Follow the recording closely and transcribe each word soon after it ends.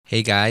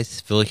Hey guys,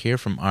 Phil here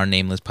from Our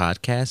Nameless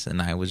Podcast, and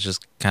I was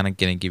just kind of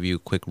going to give you a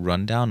quick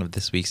rundown of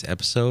this week's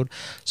episode.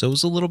 So it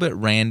was a little bit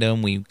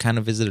random. We kind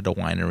of visited a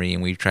winery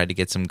and we tried to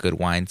get some good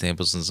wine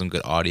samples and some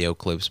good audio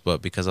clips,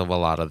 but because of a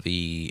lot of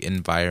the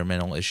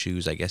environmental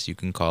issues, I guess you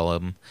can call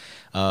them,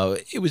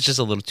 it was just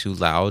a little too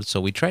loud. So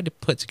we tried to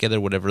put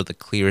together whatever the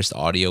clearest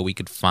audio we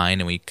could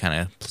find, and we kind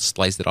of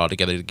spliced it all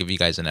together to give you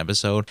guys an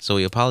episode. So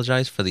we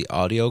apologize for the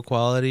audio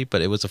quality,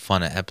 but it was a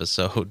fun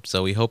episode.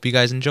 So we hope you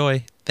guys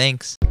enjoy.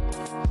 Thanks.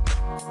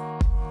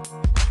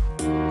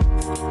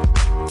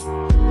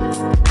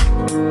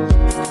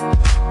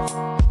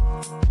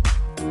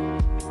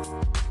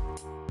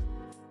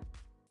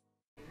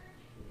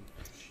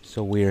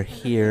 So we're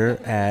here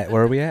at,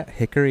 where are we at?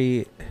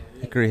 Hickory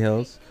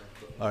Hills,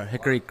 or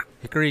Hickory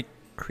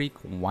Creek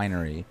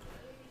Winery,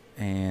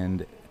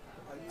 and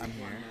I'm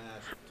here.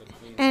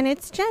 And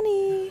it's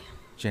Jenny.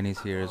 Jenny's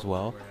here as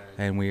well,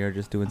 and we are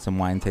just doing some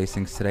wine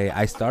tastings today.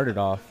 I started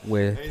off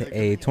with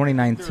a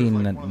 2019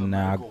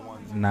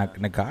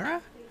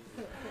 Nagara.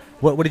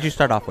 What did you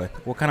start off with?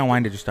 What kind of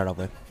wine did you start off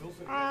with?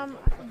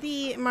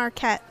 The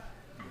Marquette.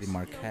 The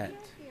Marquette.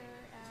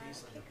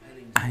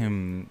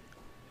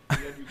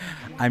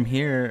 I'm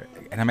here,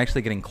 and I'm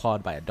actually getting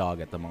clawed by a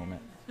dog at the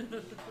moment.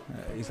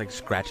 He's like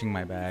scratching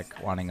my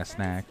back, wanting a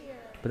snack.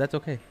 But that's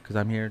okay, because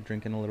I'm here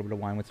drinking a little bit of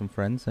wine with some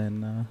friends,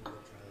 and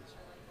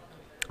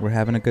we're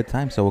having a good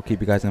time. So we'll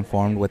keep you guys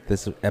informed with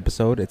this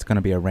episode. It's going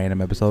to be a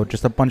random episode,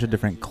 just a bunch of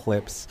different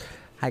clips.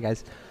 Hi,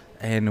 guys.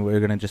 And we're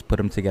going to just put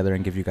them together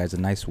and give you guys a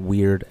nice,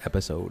 weird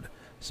episode.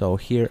 So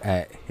here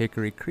at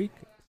Hickory Creek.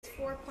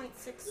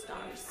 4.6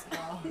 stars.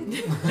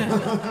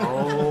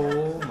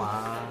 Oh,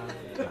 my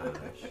gosh.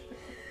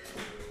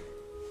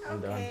 I'm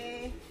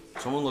Okay.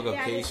 done. Someone look up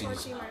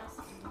Casey's.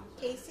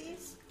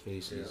 Casey's?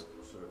 Casey's.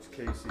 So it's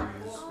Casey's New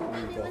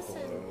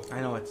Buffalo.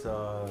 I know it's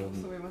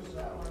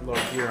Lord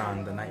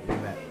Huron, the night we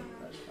met.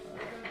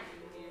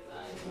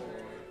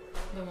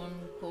 The one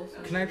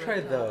closer. Can I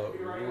try the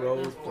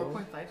Rose?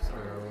 4.5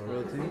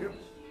 stars.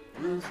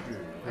 Rose?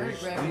 I heard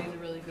Gravity is a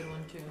really good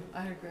one too.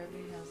 I heard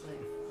Gravity has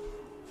like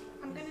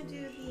I'm gonna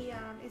do the,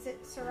 is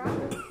it Syrah?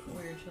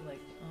 weird to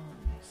like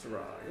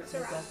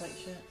Syrah. graphite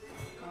shit.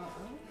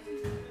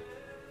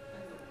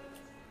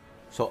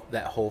 So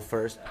that whole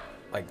first,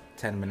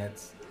 10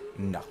 minutes,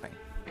 nothing.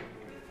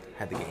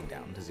 Had the game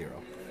down to 0.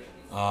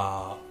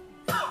 Oh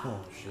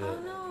shit.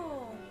 Oh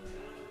no.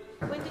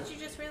 When did you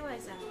just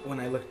realize that?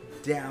 When I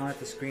looked down at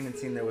the screen and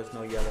seen there was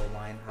no yellow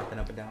line hopping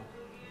up and down.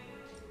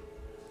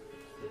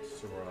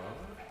 It's Syrah.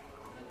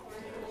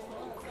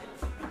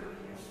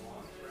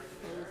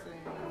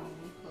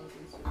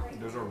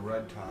 There's a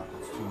red top.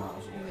 It's 2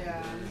 miles away.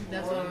 Yeah,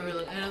 that's what we were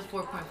looking. And it was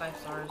 4.5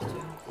 stars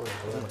too.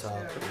 Where's the top?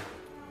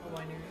 A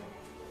winery.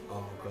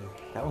 Oh, okay.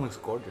 That one looks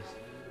gorgeous.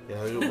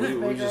 Yeah,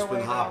 we just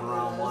been hopping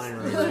around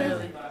wineries.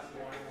 Literally.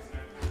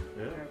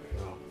 Yeah.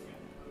 Oh.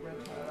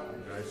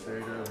 Nice day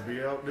to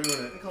be out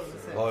doing it.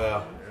 Oh,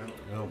 yeah.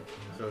 Yeah. Yep.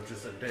 So it's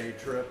just a day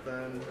trip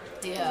then.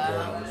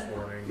 Yeah. This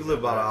morning. We live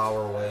about an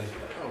hour away.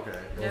 Okay.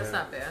 Yeah, it's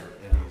not bad.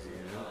 Easy,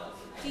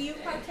 yeah. Do you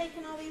partake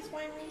in all these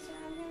wineries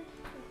around here,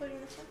 including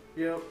this one?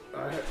 Yep.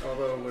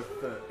 Although with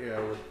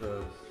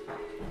the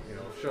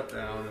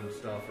shutdown and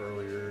stuff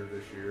earlier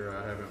this year,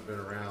 I haven't been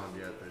around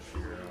yet this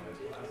year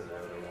to the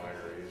other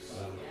wineries.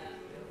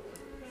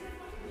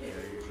 Yeah,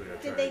 usually I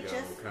try Did they to go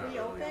just kind of early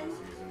in reopen? the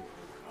season.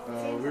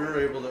 We were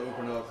able to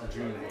open up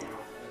June 8th.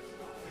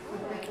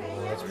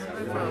 That's For a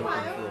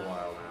while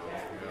now.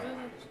 Yeah.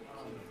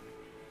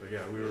 But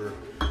yeah,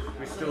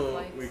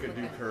 we could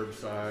do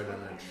curbside and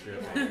then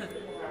ship.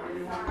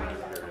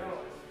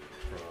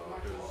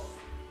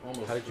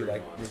 How did you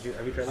like?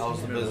 Have you tried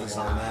How's the business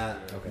on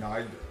that? Okay. No,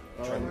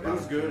 it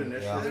was good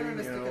initially.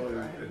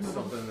 It's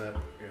something that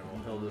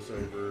held us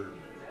over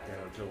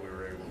until we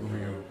were able to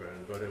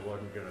reopen, but it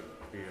wasn't going to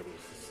be able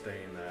to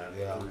sustain that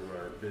through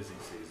our busy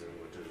season,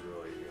 which is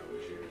really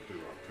June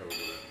through October.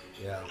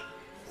 Yeah.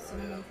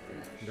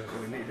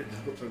 Definitely needed to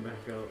open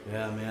back up.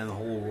 Yeah, man, the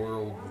whole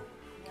world.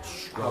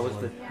 How was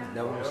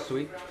that one was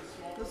sweet?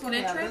 Can I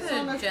try the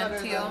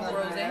Gentile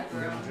Rosé?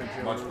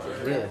 Much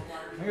better. Really? I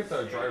think it's a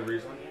dry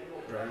Riesling.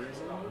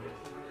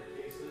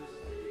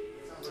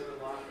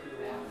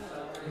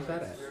 Who's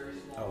that at?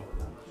 Oh.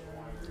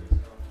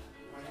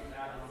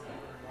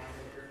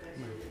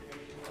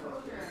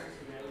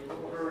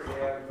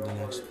 The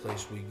next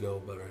place we go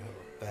better have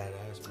a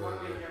badass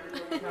burger.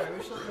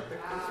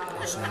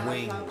 Or some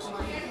wings.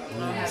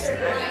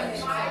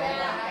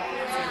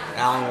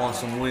 Alan wants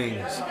some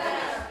wings.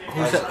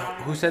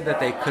 Who said that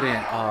they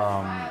couldn't?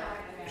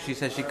 She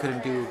said she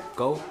couldn't do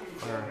goat.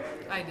 Or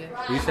I did.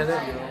 you said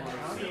that?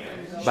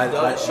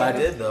 She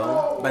did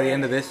though. By the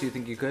end of this, do you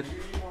think you could?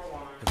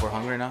 If we're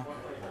hungry now.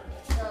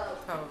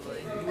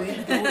 Probably. We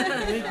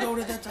didn't go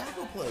to that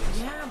taco place.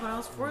 Yeah, but I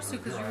was forced to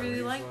because you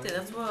really liked it.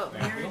 That's what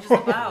marriage is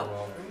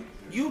about.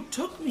 You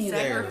took me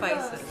there.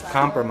 Sacrifices.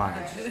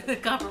 Compromise,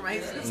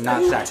 Compromises.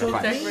 not You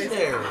sacrifice. took me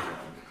there.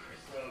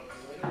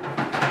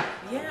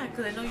 Yeah,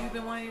 because I know you've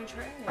been wanting to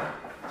try it.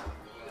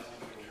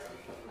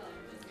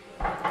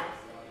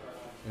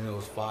 And it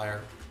was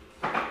fire.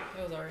 It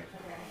was alright.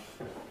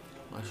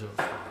 My shit was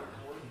fire.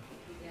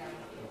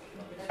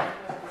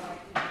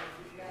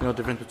 You know the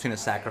difference between a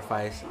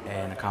sacrifice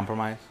and a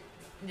compromise?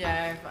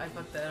 Yeah, I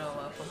fucked that all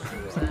up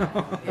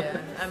 100%.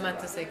 Yeah, I meant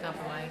to say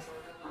compromise.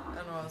 I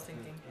don't know what I was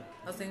thinking.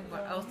 I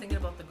was thinking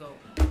about the goat.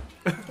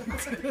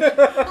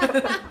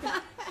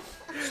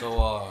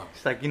 So,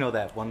 It's like, you know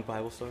that one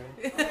Bible story?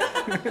 so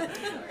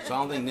I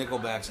don't think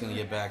Nickelback's gonna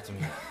get back to me.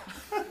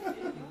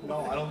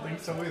 No, I don't think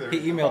so either. He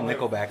emailed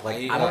Nickelback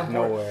like out of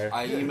nowhere.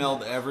 I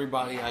emailed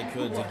everybody I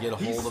could to get a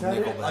hold of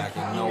Nickelback,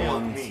 and no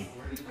one's.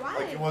 Why?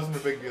 Like it wasn't a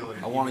big deal.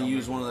 I want to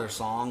use one of their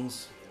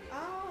songs,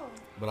 Oh.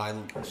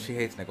 but She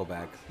hates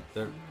Nickelback.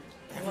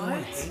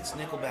 everyone hates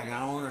Nickelback, and I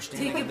don't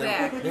understand. Take it They're-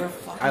 back. They're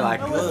fucking I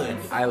like good. it.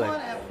 I like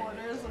At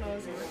Porter's when I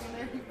was working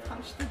there, he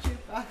punched the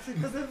jukebox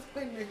because it was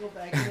playing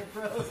Nickelback and it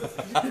froze.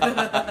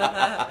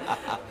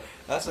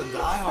 That's a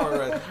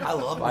diehard. I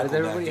love Why does Nickelback,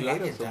 everybody dude. I hate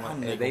them get so down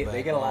much? with They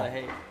Nickelback, get a lot bro. of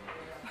hate.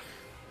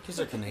 Because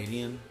they're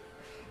Canadian.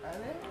 Are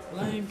they?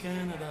 Blame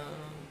Canada.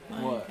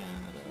 Blame What? Canada.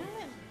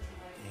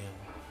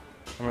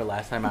 Remember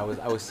last time I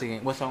was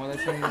singing, what song was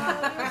I singing? Oh,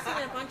 you were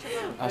singing a bunch of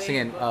them. I was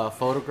singing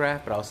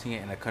Photograph, but I was singing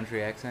it in a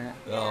country accent.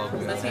 Oh,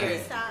 Let's God. hear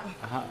it.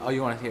 Stop. Oh,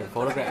 you want to hear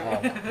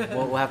Photograph?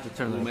 We'll have to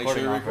turn the We'll make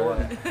recording sure off you for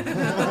record.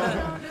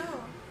 that. No.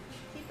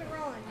 Keep it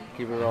rolling.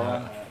 Keep it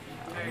rolling.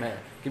 Man,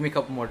 give me a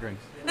couple more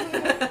drinks.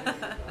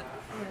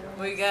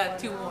 We got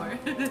 2 more.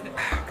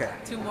 Okay.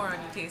 2 more on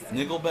your taste.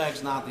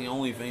 Nickelback's not the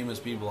only famous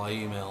people I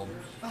emailed.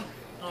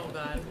 Oh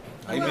god.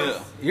 I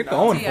emailed, You're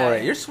going for T.I.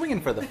 it. You're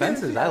swinging for the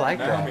fences. I like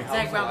that.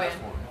 Zach Brown Band.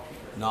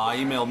 no, I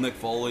emailed Mick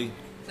Foley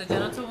The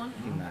genital one?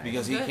 Nice.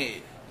 because he Good.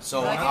 can't.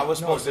 So Like I it? was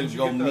supposed to did you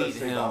go get the meet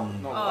same him.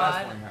 album? No, the Oh, last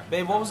I- one you had.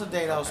 Babe, what was the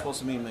date I was supposed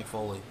to meet Mick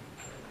Foley?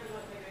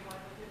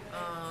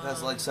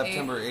 That's like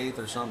September 8th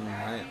or something,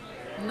 right?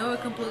 No,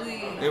 it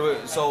completely. It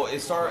was so it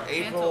started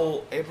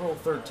April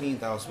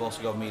 13th. I was supposed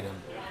to go meet him.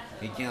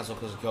 He canceled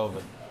because of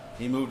COVID.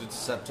 He moved it to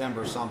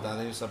September something. I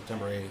think it was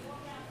September 8th.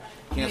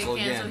 Canceled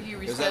He canceled, again. he It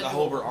was at the rescheduled.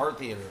 Hobart Art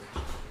Theater.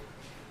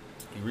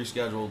 He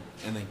rescheduled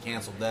and then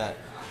canceled that.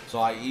 So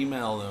I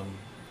emailed him.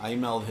 I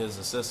emailed his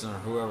assistant or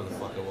whoever the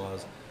fuck it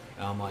was,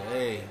 and I'm like,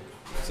 hey,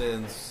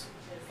 since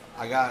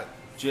I got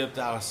gypped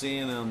out of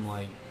seeing him,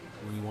 like,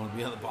 do you want to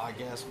be on the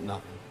podcast?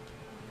 Nothing.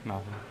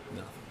 Nothing.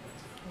 Nothing.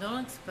 Don't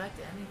expect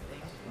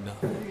anything.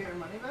 Nothing. Did you get your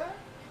money back?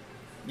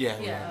 Yeah,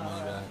 we Yeah. got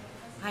money back.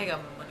 I got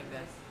my money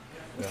back.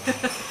 Yeah.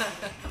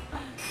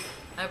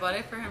 I bought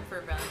it for him for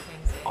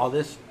Valentine's Day. All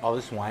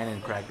this wine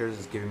and crackers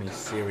is giving me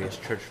serious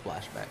church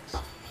flashbacks.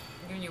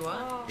 Giving you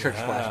what? Church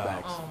Yeah.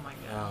 flashbacks. Oh my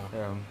god.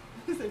 Yeah.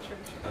 It's a church.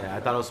 Yeah, I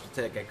thought I was supposed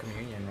to take a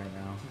communion right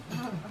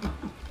now.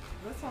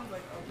 That sounds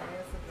like okay.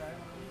 That's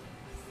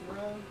a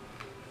dry one.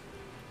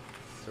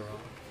 Syrup.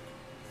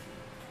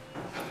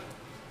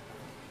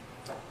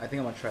 I think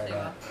I'm gonna try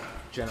that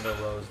genital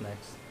rose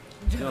next.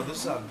 You know, this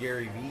is how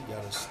Gary Vee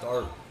got his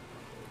start.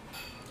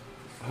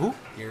 Who?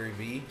 Gary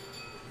Vee,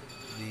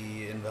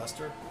 the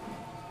investor,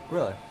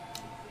 Really?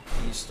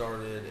 he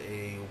started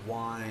a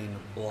wine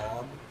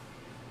blog,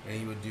 and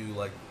he would do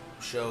like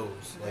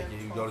shows. Like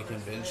you go to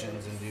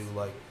conventions and do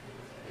like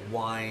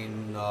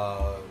wine,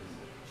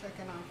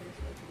 Checking on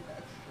Facebook and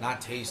that.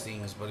 not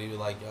tastings, but he would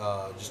like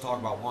just talk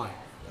about wine.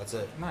 That's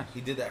it. Nice.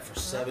 He did that for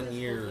 7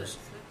 years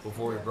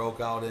before he broke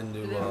out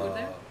into Did they have food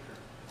there?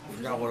 I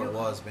forgot what it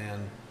was,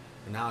 man.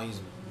 And now he's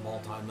a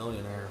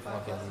multi-millionaire,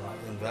 fucking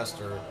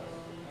investor.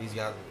 He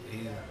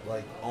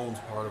like owns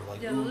part of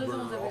like Yeah, those are the Uber,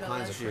 ones that we all got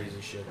kinds of last year.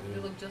 crazy shit, They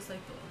dude. look just like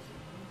those.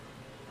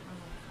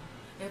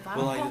 If I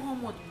Well, don't go like-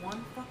 home with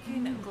one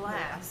fucking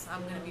glass,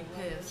 I'm gonna be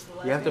pissed.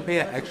 You have to pay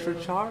an extra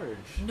charge.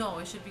 No,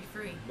 it should be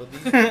free. But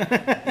these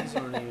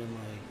aren't even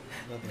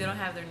like nothing. They don't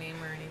have their name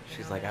or anything.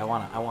 She's on like, it. I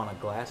want a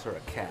glass or a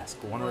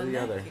cask, one Well, or in the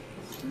that other.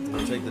 case-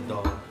 We'll take the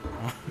dog.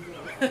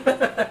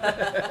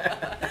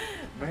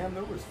 Man,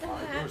 there was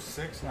 5. There was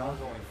 6. Now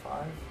there's only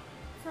 5.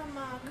 From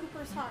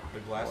Cooper's Hawk. The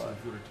glass and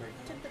food are taken.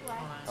 Took the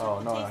glass. Oh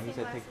took no, the he tasting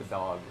said glass. take the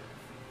dog.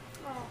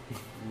 Oh.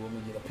 You want me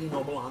to get a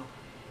Pinot Blanc?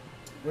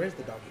 Where's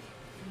the doggy?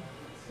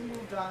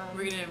 Moved on.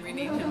 We're gonna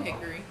rename him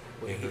Hickory.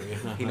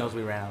 He knows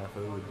we ran out of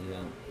food. Yeah.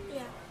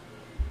 Yeah.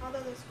 Although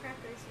there's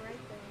crackers right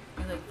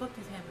there. He's like, fuck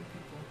these hammer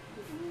people.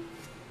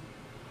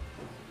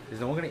 Is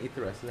no one gonna eat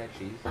the rest of that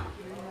cheese? Cause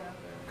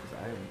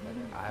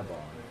I'm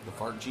eyeballing. The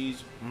fart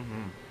cheese.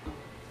 Mm-hmm.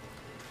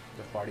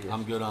 The fartiest.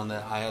 I'm good on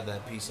that. I had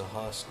that piece of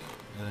husk,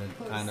 and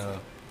it kind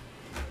of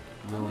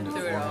ruined it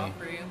Threw it for off me.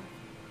 for you.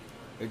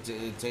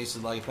 It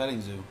tasted like a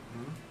petting zoo.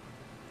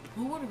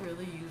 Who would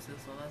really use this?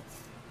 Well, that's.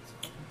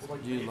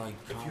 Dude, like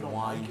if you don't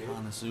wine like it-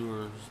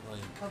 connoisseurs,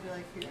 like I'll be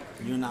like, here.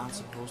 you're not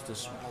supposed to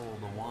swallow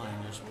the wine.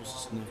 You're supposed to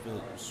sniff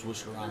it,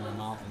 swish it around your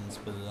mouth, and then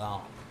spit it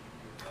out.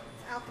 It's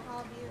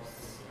alcohol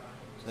abuse.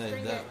 Hey,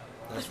 drink that, it.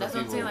 that's That's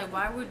what what I'm saying. people. Like,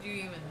 why would you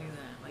even do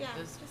that? Like, Yeah,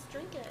 just just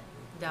drink it.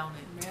 down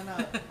it. Man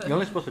up. You're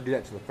only supposed to do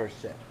that to the first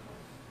sip,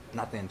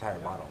 not the entire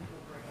bottle.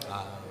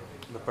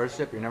 The first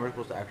sip, you're never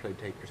supposed to actually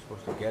take. You're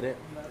supposed to get it,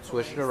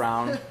 swish it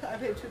around, I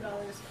paid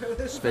 $2 for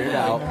this. spit it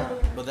out,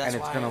 But that's and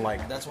it's why, gonna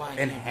like that's why I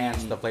can't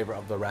enhance be- the flavor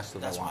of the rest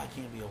of the That's why I wine.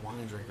 can't be a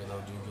wine drinker though,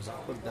 dude. Because I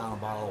put down a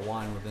bottle of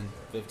wine within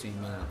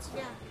 15 minutes.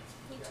 Yeah,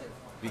 me too.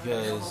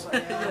 Because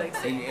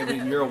Like,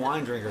 and you're a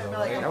wine drinker though,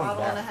 Like a right?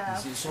 bottle and a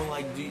half. So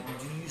like, do you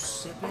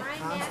sip it My max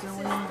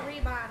constantly? is 3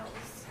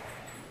 bottles.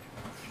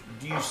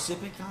 Do you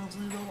sip it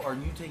constantly though, or are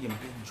you taking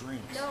big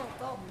drinks? No,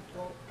 go.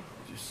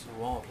 Just,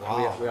 well, We,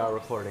 wow. we are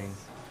recording.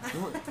 That's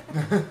what-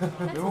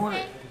 okay. you want-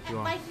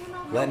 Like, you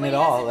know, Letting nobody it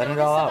all- doesn't letting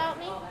know it all this out.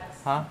 about me.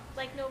 Huh?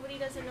 Like, nobody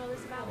doesn't know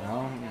this about me.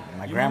 No, my You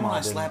remember grandma when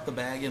I didn't. slapped the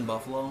bag in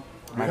Buffalo?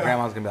 My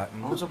grandma's gonna be like,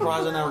 I'm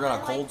surprised I never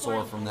got a cold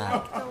sore from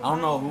that. I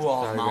don't know who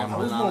all's Sorry, mouth Grandma. I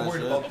was went more on that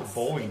worried shit. about the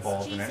bowling It's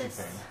balls than Jesus.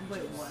 anything.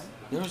 Wait, what?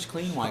 There was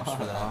clean wipes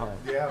for that.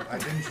 Yeah, I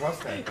didn't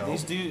trust that though.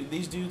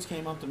 These dudes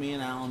came up to me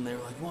and Alan. They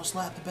were like, "You want to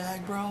slap the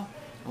bag, bro?"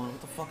 I went,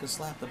 "What the fuck is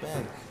slap the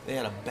bag?" They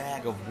had a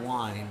bag of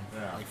wine,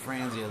 Yeah. like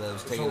Franzia, that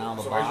was So, taken out of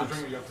the so as you're box.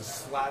 drinking, you have to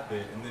slap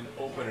it and then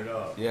open it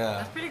up. Yeah,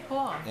 that's pretty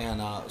cool.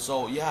 and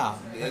so yeah,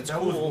 it's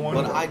that was cool. one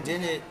But of I them.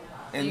 did it,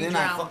 and You then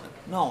I drowned. thought,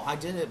 no, I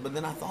did it. But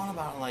then I thought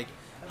about it, like,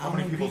 how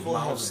many many people's people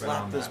have mouths have been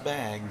slapped on this that?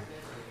 bag?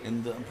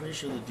 And I'm pretty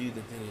sure the dude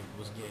that did it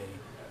was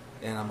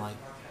gay. And I'm like,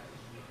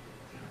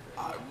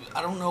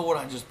 I don't know what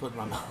I just put in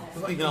my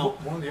mouth. You know.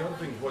 One of the other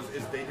things was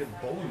they did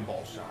bowling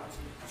ball shots.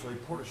 So they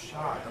poured a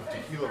shot of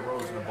tequila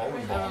rose in a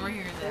bowling I ball. remember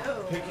hearing that.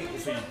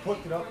 So you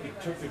picked it up, you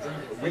took the drink.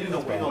 We didn't know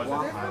what it was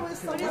at the time. What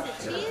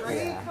is it,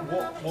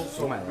 cheese? Well,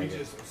 so might we like it.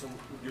 just so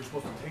you're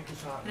supposed to take the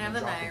shot Can I have and the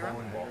drop the Niagara?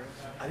 bowling ball.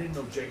 I didn't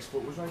know Jake's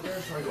foot was right there,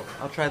 so I go.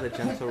 I'll try the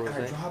Gentle And I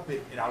Rosé. drop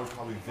it, and I was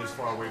probably this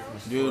far away from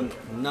his Dude,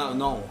 foot.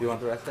 no. Do you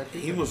want the rest of that?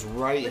 He was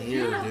right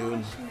here,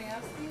 dude.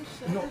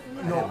 No,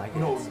 like it.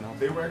 no, It smells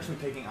they were actually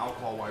taking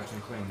alcohol wipes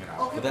and cleaning it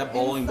out. But that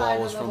bowling ball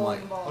was from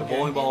like the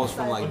bowling ball was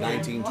from like Again,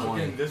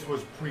 1920. this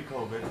was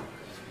pre-COVID.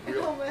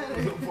 Oh,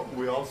 man.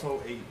 We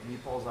also ate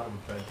meatballs out of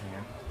a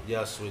bedpan.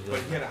 Yes, we But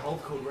did. he had a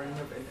health code rating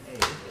of an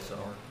A, so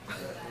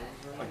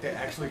like they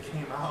actually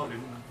came out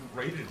and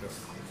rated them.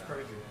 It's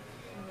crazy.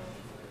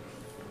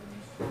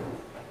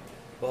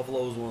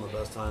 Buffalo was one of the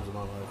best times of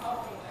my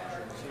life.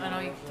 I know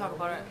you talk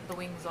about it, the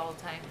wings all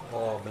the time.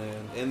 Oh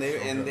man, and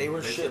they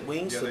were shit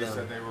wings Yeah, to they them.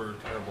 said they were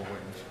terrible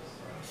wings.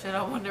 Shit,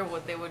 I wonder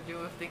what they would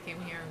do if they came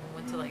here and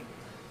went to like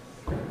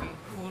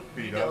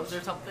Beat B-dubs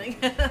ups. or something.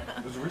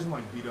 There's a reason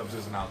like B-dubs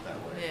isn't out that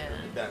way. Yeah.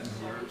 That and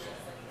Hooters.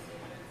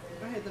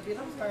 Okay, the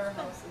Vietnam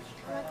Firehouse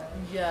is trash.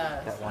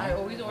 Yes, That one? I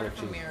always Or order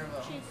from cheese?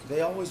 Maryville.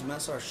 They always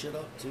mess our shit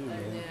up too,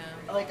 man.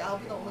 Yeah. Like, I'll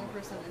be the only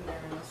person in there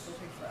and this will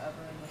take forever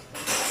and this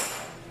thing.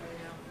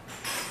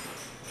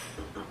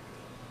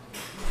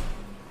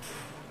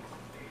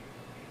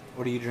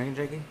 What are you drinking,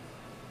 Jakey?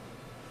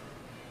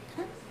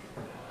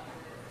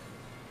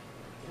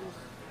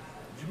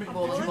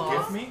 Bowling Did you balls.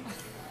 gift me?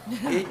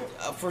 It,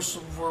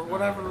 for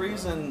whatever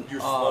reason, You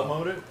slow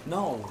mode it?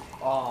 no,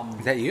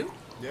 Is that you?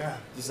 Yeah.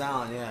 this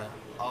Alan, yeah.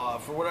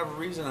 For whatever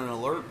reason, an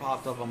alert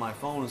popped up on my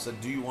phone and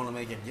said, "Do you want to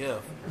make a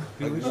gift?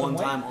 Like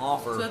one-time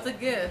offer." So that's a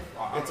gift.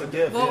 It's a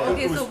gift. Well, yeah.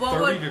 okay, It was so what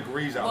 30 would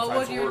degrees what outside,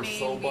 would so your we're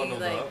so name be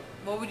bundled like? up.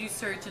 What would you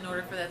search in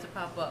order for that to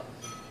pop up?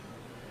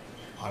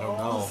 I don't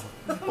know.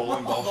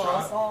 Bowling ball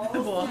shot.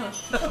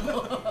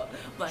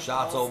 Black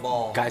Shots balls. o'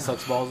 ball. Guy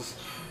sucks balls.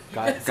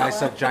 Guy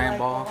suck giant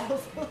ball.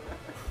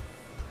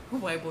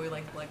 White boy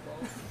likes black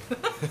balls.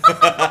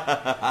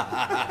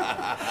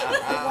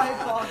 White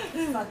ball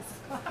sucks.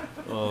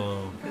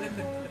 Oh.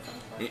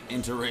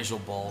 Interracial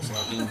balls.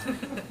 Sucking.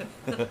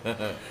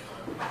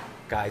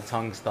 Guy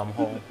tongue's thumb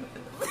hole.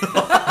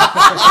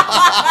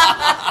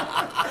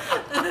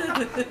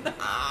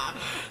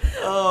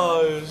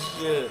 Oh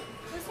shit.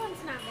 This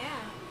one's not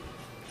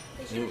bad.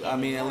 They should've I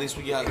mean, at least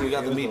we got to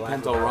meet the last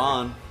Pinto one.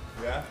 Ron.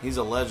 Yeah. He's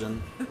a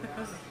legend.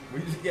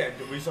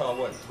 We saw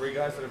what 3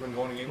 guys that have been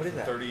going to games What is for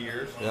that? 30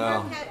 years. Yeah.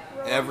 Marquette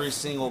Rose. Every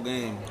single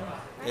game.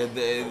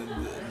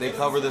 They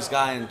cover this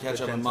guy in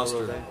ketchup and Gentle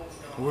mustard. Rosé?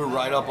 We're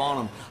right up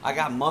on him. I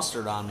got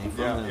mustard on me from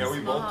Yeah, him. yeah, we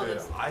both how did.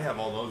 this- I have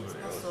all those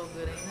videos. So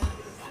good, ain't it?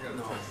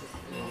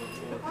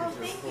 Oh,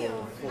 thank you.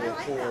 I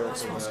like that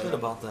one. What's good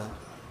about that?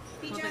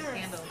 Be What's that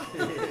generous.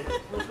 candle?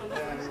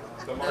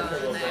 The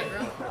Marquette Rosé.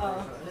 Niagara.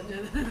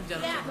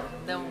 Yeah.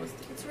 That one was.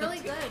 It's really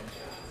good.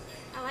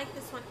 I like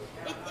this one.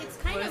 It's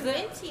kind What of is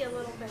it? minty a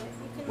little bit. You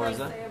can What is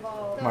like that? say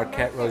about the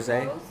Marquette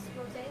Rosé? Rose.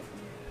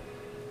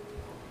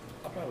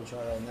 I'll probably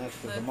try that next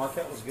because the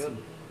Marquette was good.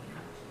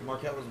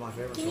 Marquette was my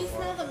favorite Can so you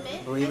far. smell the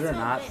mint? Believe it I or smell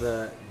not,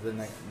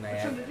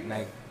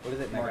 mint. what is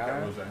it? Marquette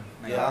Niagara? Rosé.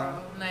 Yeah.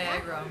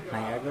 Niagara.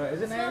 Niagara?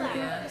 Is it Smell Niagara? that.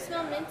 Yeah. You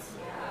smell mint?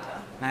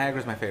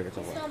 Niagara's my favorite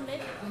so You far. smell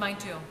mint? Mine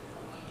too.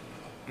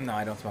 No,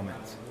 I don't smell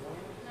mints.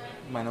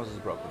 My nose is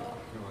broken.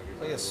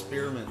 It's like a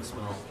spearmint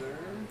smell.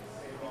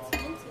 It's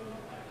minty.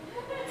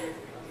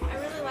 I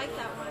really like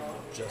that one.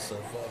 Just so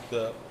fucked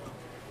up.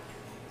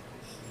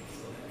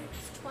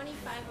 It's $25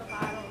 a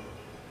bottle.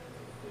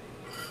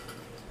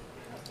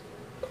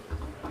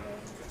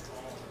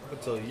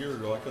 Until a year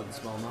ago, I couldn't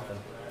smell nothing.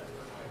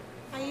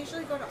 I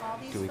usually go to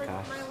Aldi's Dewey for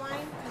Cox. my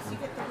wine because you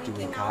get the Dewey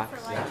weekend out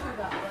Cox, for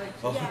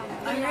like yeah.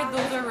 I heard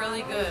those are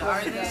really good.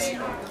 Are they?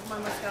 My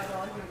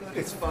Moscato.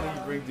 It's funny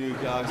you bring Dewey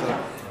Cox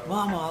up.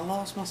 Mama, I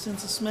lost my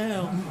sense of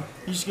smell.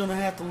 You're just gonna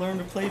have to learn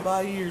to play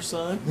by ear,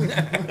 son. Dewey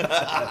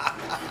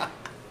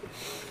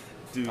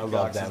I love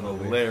Cox that is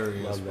movie.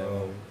 hilarious, Love that bro.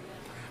 movie.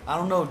 I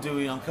don't know,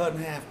 Dewey. I'm cut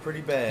in half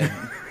pretty bad.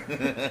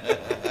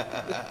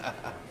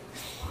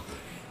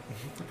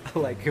 I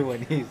like it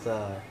when he's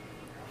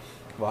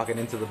walking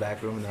into the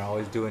back room and they're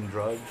always doing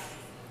drugs.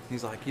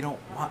 He's like, you don't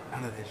want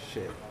none of this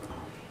shit.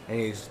 And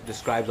he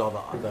describes all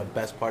the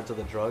best parts of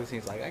the drugs.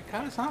 He's like, it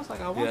kind of sounds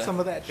like I want Yeah. some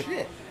of that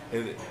shit.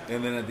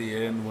 And then at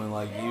the end, when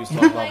like he was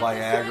talking about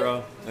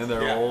Viagra and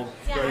they're old,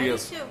 Yeah, he me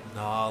goes, too.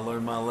 "No, I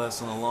learned my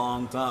lesson a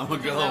long time that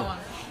ago." one?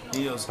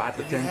 He goes, 5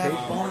 to "If 10 you have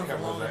pages. a boner for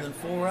longer than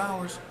 4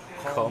 hours,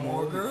 call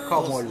more girls."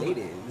 Call more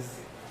ladies.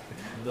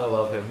 I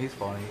love him. He's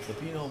funny. The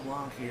Pinot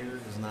Blanc here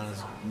is not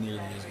as nearly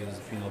as good as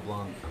the Pinot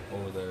Blanc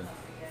over there.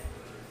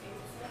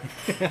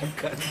 I'm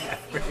cutting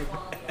that pretty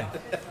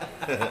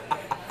bad.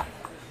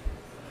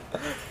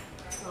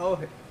 Oh,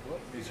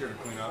 He's here to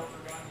clean up.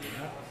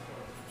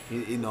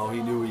 He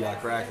knew we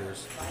got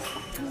crackers.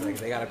 it's like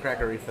they got a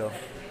cracker refill.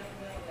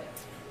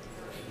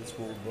 It's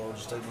cool, bro.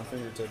 Just take my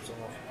fingertips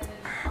off.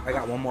 I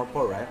got one more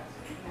pour, right?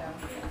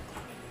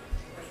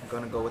 I'm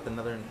gonna go with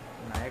another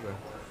Niagara.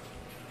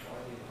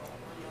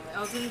 I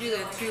was gonna do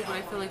that too, but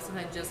I feel like since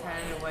I just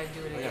had it, why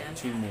do it I again? got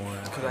 2 more.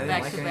 Because I didn't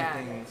Back like to back.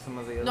 anything. Some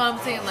of the other. No, I'm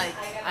saying like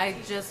I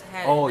just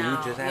had Oh, it you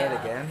now. just had it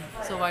again?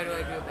 So why do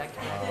I do it back to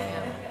back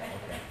again?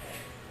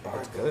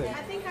 That's good. I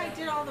think I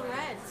did all the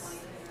reds.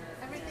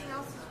 Everything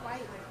else is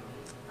white.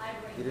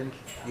 You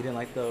didn't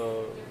like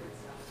the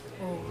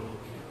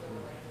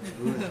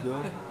Rouge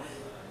Doux?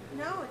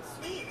 No, it's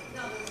sweet. I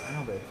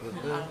know, but it was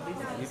good.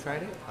 You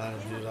tried it?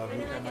 Dude, I've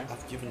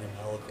given him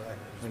hella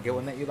crackers. And get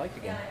one that you liked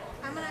again.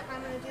 I'm gonna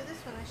do this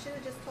one. I should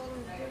have just told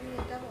him to give me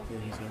a double. Yeah,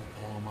 he's gonna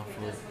pull on my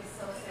foot.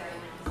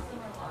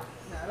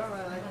 Yeah, I don't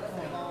really like the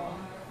whole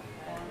long.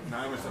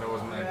 Naima said it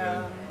wasn't that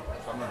good,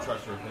 so I'm gonna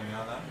trust your opinion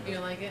on that. You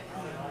don't like it?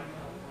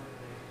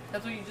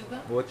 That's what you just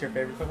got? What's your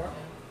favorite so far?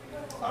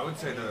 I would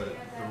say the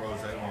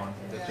rosé one.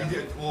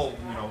 Well,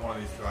 one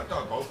of these two. I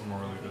thought both of them were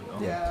really good though.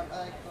 Yeah, I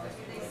like those.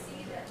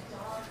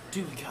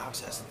 Dude,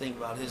 Cox has to think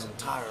about his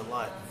entire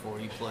life before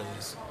he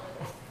plays.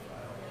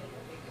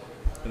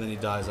 And then he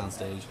dies on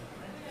stage.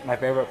 My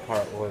favorite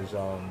part was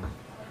another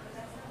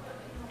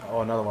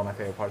one of my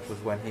favorite parts was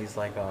when he's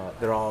like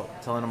they're all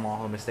telling him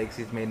all the mistakes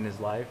he's made in his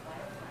life,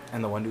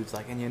 and the one dude's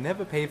like, and you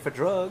never paid for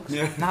drugs.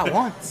 Yeah. Not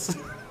once.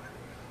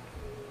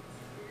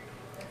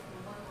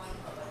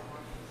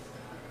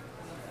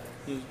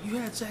 You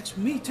had sex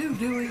with me too,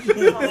 Dewey.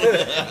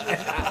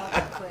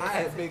 I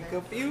have been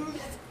confused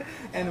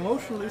and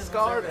emotionally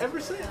scarred ever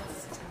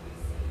since.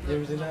 You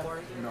ever seen that?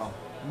 No.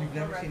 You've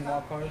never seen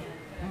Wild Card?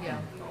 Yeah.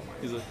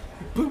 He's like,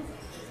 you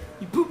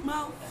poop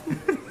mouth.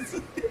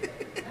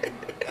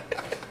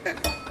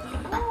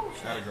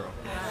 Had a girl.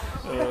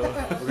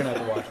 We're gonna have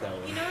to watch that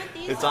one. You know what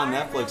these It's on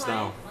are in Netflix real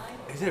now. life?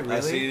 Is it I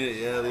seen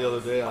it, the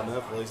other day on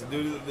Netflix.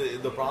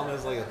 Dude, the problem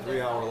is like a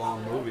 3-hour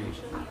long movie.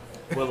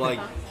 But like,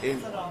 it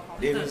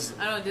is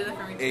I don't do that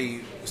for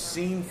me. a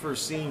scene for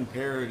scene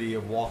parody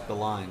of Walk the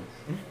Line.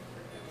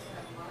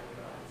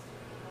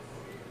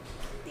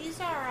 These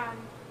are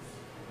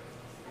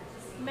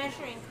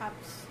measuring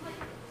cups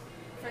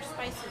for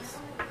spices.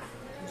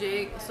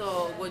 Jake,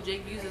 so what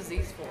Jake uses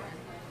these for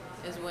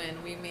is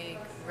when we make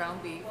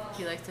ground beef,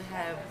 he likes to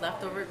have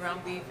leftover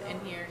ground beef in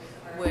here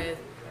with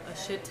a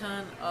shit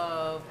ton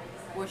of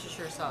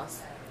Worcestershire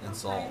sauce. And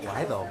salt.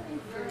 Why though?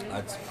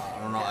 I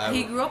don't know.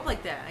 He grew up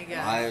like that, I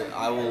guess.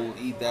 I will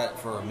eat that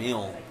for a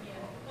meal.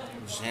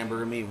 Just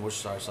hamburger meat and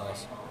Worcestershire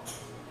sauce.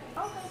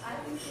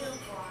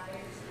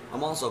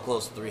 I'm also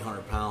close to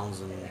 300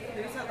 pounds and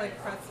They just had like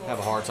pretzels. have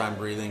a hard time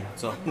breathing.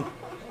 So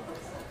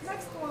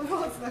Next one.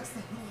 What's next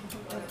one?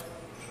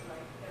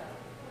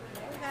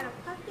 We got a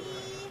puppy in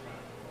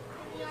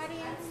the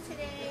audience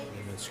today.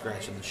 they've been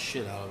scratching the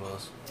shit out of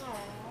us. Aww.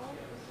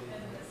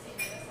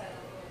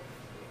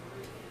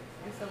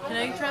 Can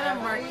I try that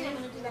mark? I'm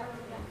gonna do that one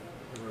again.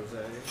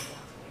 Rosé.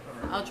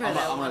 I'll try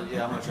that one. I'm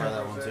gonna try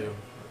that one too.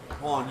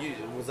 Hold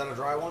on, was that a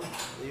dry one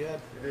that you had?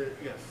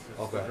 Yes. It's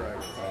Okay. the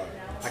driver.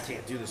 I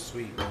can't do the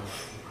sweet one.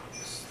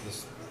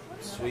 This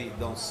sweet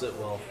don't sit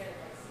well.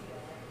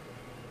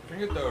 Can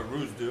you get the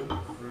Rouge Doux?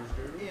 Rouge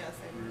Doux? Yeah,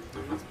 same.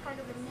 It's part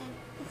of the net.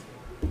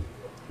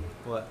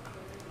 What? I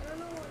don't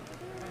know what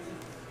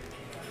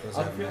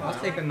to do. I'll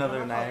take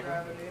another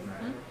Niagara.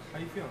 How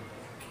you feeling?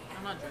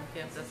 I'm not drunk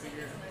yet, if that's what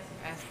you're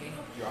asking.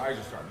 Your eyes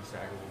are starting to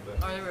sag a little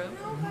bit. Are they real?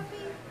 No, puppy.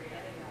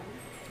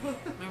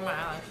 Maybe my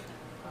eyelash.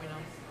 Let me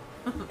know.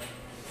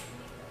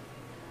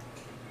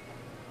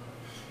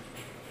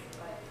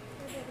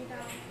 Here, baby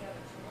doll.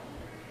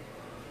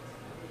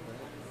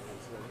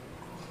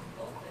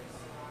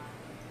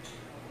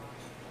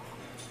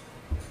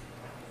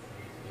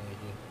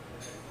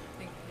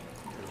 Thank you.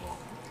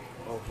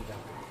 Oh, he got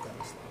the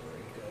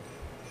strawberry. Good.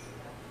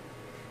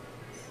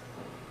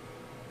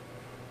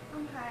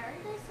 I'm tired. Are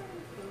you guys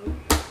serving food?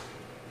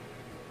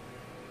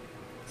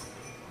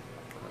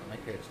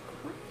 It's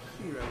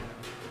crazy right now.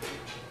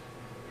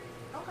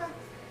 Okay.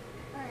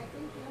 All right,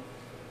 thank you.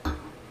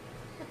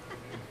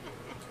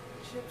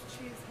 Chips,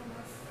 cheese,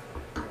 hummus.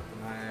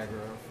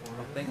 Niagara.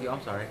 Oh, thank you.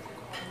 I'm sorry.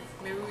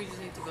 Maybe we just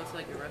need to go to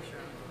like a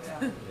restaurant Yeah.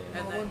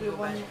 and We'll then do go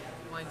one. back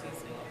wine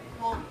tasting.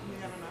 Well, we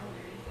got an hour.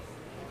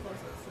 We'll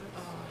close at 6. Oh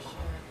shit.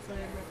 So,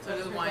 you're gonna So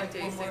do take, wine like, one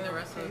tasting more the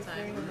rest of the tasting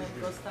time. And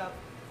then go stop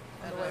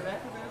on the way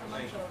back. 'Cause there's a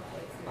bunch of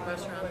like, spots on the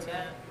Restaurants, way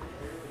back.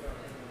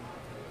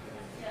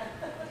 yeah.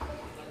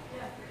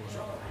 So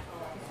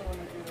when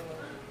we do the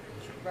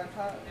red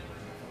hot.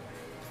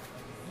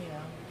 Yeah,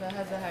 that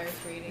has the highest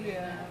rating.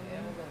 Yeah. Yeah,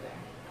 we'll go there.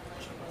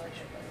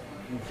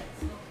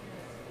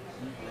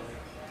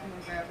 And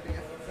then gravity,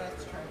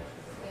 that's trash.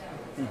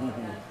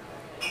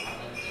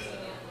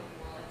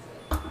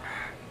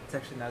 It's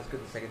actually not as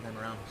good the second time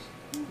around.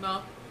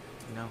 No,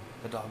 No.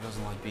 The dog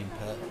doesn't like being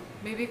pet.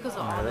 maybe because of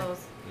Oh, all really?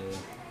 those. Yeah.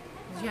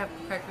 Did you have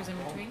crackers in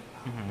between?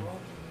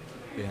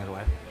 Mm-hmm. You know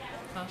what?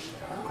 Huh?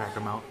 Crack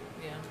them out.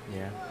 Yeah.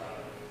 Yeah.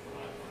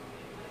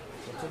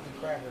 So took the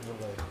crackers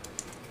away.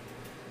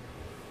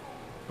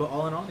 But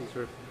all in all, these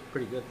were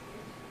pretty good.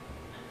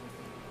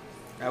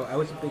 I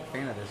was a big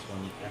fan of this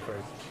one at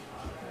first.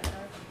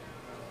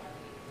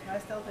 I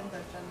still think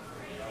that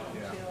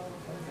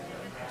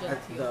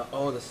Gentile.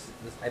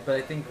 But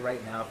I think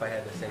right now, if I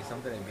had to say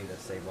something, it'd be the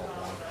Sable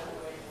one.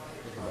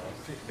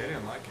 They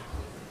didn't like it.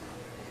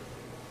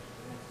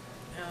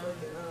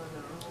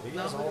 Are you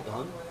guys all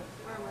done?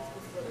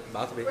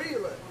 About to be. Where do you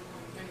look?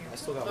 I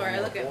still got Sorry, I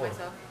one look at more.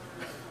 myself.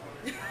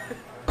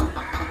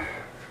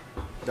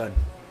 Done.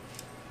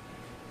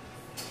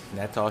 And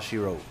that's all she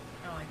wrote.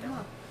 I don't like that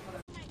one.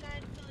 Oh my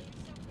God, Phil, you're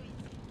so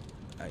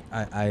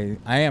crazy.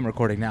 I am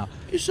recording now.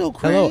 You're so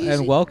crazy. Hello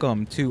and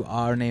welcome to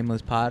our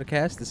Nameless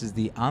Podcast. This is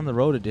the On the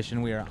Road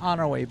edition. We are on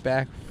our way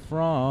back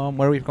from...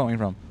 Where are we going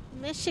from?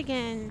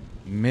 Michigan.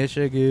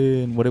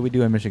 Michigan. What did we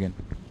do in Michigan?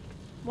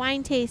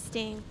 Wine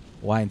tasting.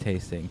 Wine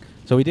tasting.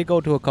 So we did go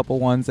to a couple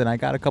ones, and I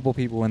got a couple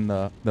people in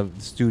the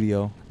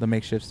studio, the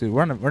makeshift studio.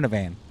 We're in a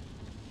van.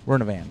 We're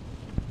in a van.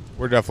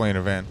 We're definitely in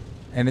a van.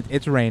 And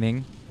it's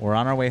raining. We're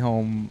on our way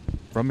home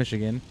from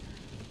Michigan,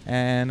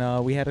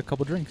 and we had a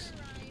couple drinks.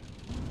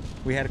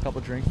 Did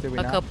we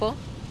A not? couple?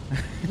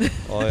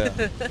 Oh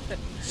yeah.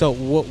 So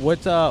what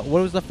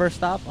was the first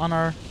stop on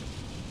our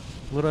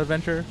little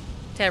adventure?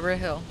 Tabor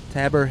Hill.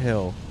 Tabor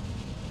Hill.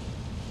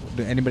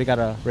 Anybody got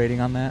a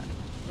rating on that?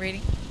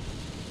 Rating?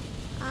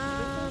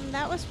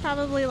 That was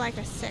probably like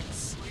a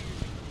 6.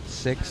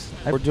 6.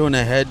 We're doing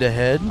a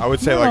head-to-head. I would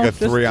say No, like a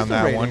this 3 is on a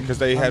that one rating. because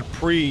they had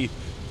pre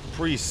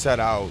set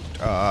out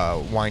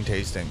wine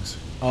tastings.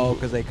 Oh,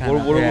 because they kind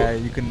What- of what are yeah. we-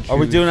 You can. Are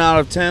we choose doing out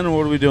of 10 or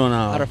what are we doing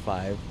out out of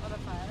 5?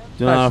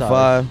 Doing out of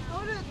 5. I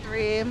would do a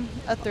 3.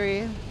 A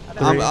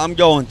 3. I'm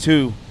going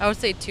 2. I would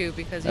say 2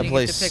 because you That didn't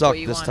place get to pick sucked what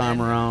you this wanted.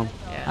 time around.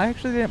 Yeah. I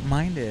actually didn't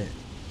mind it.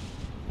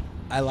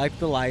 I like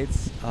the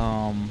lights.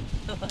 I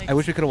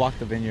wish we could have walked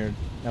the vineyard.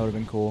 That would have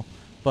been cool.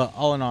 But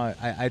all in all,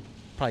 I'd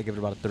probably give it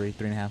about a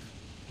 3.5.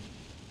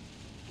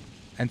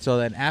 And so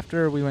then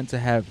after we went to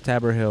have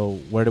Tabor Hill,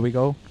 where did we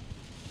go?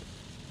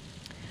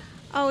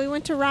 Oh, we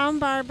went to Round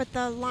Bar, but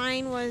the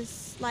line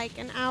was like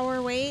an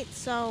hour wait,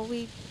 so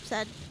we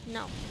said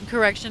no.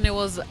 Correction, it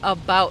was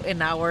about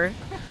an hour.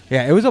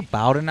 Yeah, it was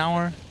about an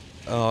hour.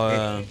 Oh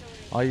yeah.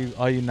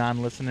 All you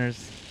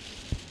non-listeners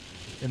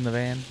in the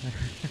van.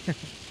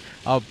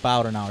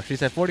 About an hour. She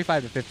said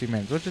 45 to 50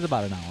 minutes, which is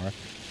about an hour.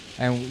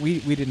 And we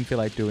didn't feel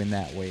like doing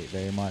that wait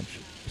very much.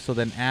 So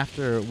then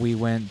after we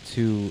went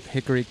to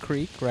Hickory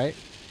Creek, right?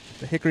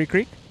 The Hickory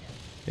Creek?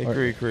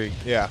 Hickory Creek.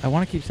 Yeah. I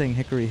want to keep saying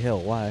Hickory Hill.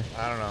 Why?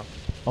 I don't know.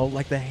 Oh,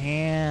 like the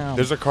ham.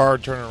 There's a car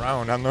turning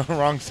around on the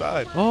wrong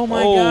side. Oh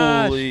my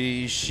gosh.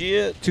 Holy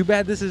shit. Too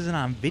bad this isn't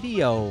on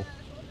video.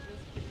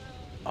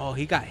 Oh,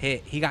 he got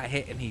hit. He got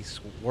hit and he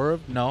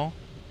swerved? No.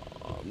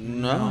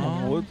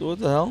 No. No. What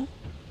the hell?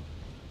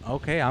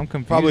 Okay, I'm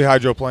confused. Probably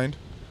hydroplaned.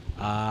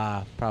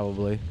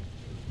 Probably.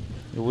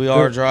 We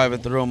are driving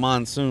through a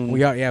monsoon.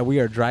 We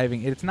are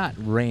driving. It's not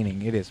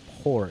raining. It is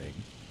pouring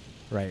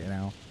right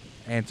now.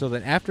 And so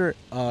then after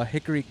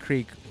Hickory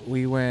Creek,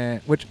 we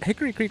went, which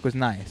Hickory Creek was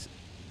nice.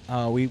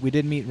 We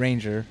did meet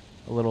Ranger,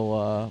 a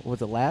little,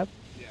 was it lab?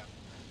 Yeah.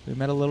 We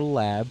met a little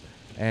lab.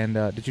 And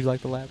did you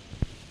like the lab?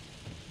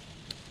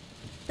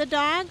 The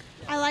dog?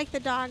 I like the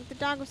dog. The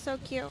dog was so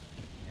cute.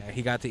 Yeah,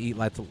 he got to eat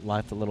lots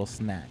of little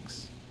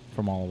snacks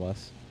from all of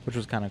us, which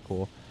was kind of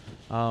cool.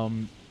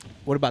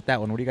 What about that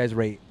one? What do you guys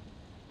rate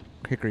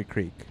Hickory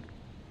Creek?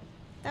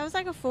 That was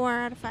like a 4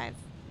 out of 5.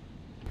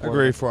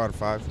 Agree, 4 out of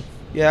 5.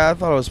 Yeah, I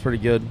thought it was pretty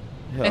good.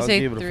 Yeah, I I'll say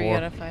give it a 3 4.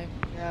 out of 5.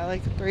 Yeah,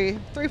 like a 3.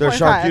 3.5. Their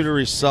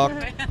charcuterie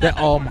sucked.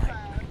 Oh my!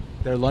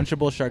 Their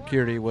Lunchable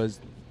charcuterie was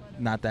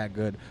not that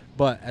good.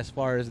 But as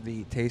far as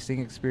the tasting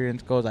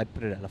experience goes, I'd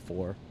put it at a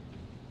 4.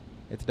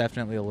 It's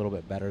definitely a little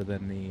bit better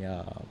than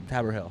the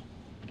Tabor Hill.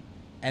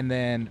 And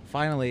then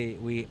finally,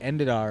 we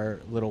ended our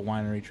little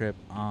winery trip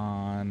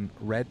on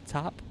Red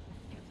Top.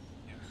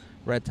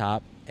 Red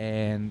Top,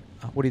 and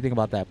what do you think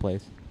about that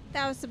place?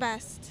 That was the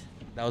best.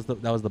 That was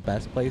the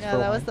best place. Yeah, for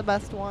that wine? was the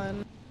best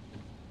one.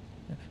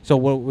 So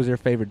what was your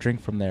favorite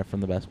drink from there, from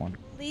the best one?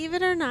 Believe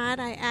it or not,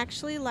 I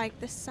actually like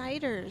the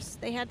ciders.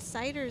 They had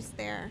ciders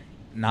there.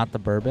 Not the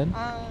bourbon?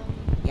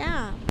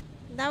 Yeah,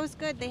 that was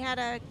good. They had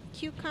a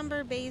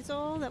cucumber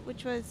basil,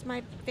 which was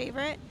my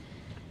favorite.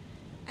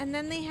 And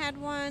then they had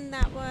one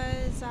that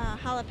was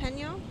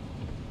jalapeno.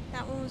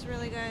 That one was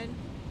really good.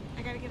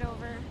 I gotta get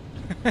over.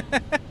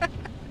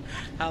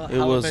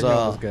 It was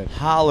good.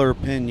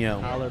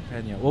 jalapeno.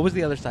 Jalapeno. What was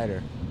the other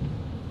cider?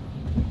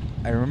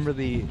 I remember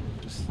the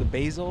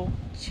basil.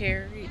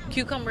 Cherry,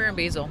 cucumber, and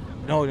basil.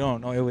 No.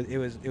 It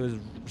was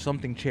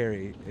something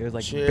cherry. It was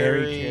like Cherry,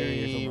 berry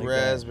cherry or something like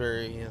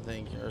raspberry, I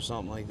think, or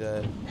something like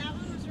that. That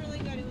one was really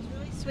good. It was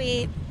really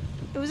sweet.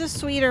 It was a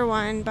sweeter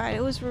one, but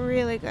it was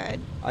really good.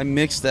 I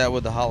mixed that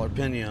with the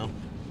jalapeno. that.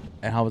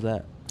 And how was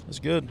that? It's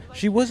good.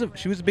 She was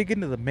big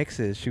into the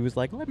mixes. She was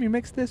like, let me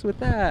mix this with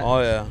that.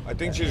 Oh yeah. I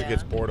think she just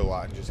gets bored a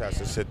lot and just has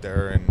to sit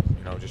there and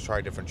just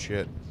try different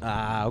shit.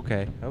 Ah,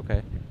 okay.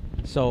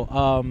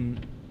 So,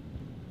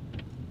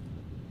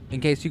 in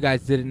case you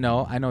guys didn't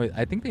know,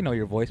 I think they know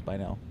your voice by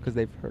now because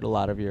they've heard a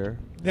lot of your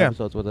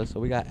episodes with us. So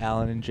we got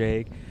Alan and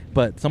Jake,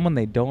 but someone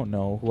they don't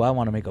know, who I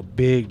want to make a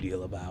big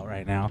deal about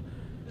right now.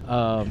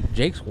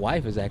 Jake's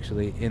wife is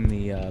actually in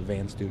the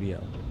van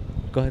studio.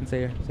 Go ahead and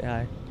say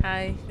hi.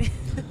 Hi.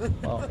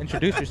 Well,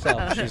 introduce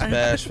yourself. She's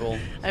bashful.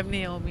 I'm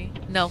Naomi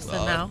Nelson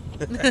now.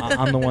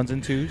 On the ones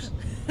and twos.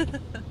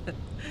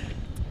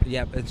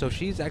 Yeah, and so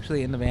she's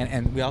actually in the van,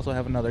 and we also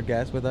have another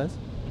guest with us.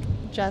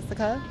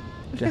 Jessica.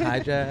 Hi,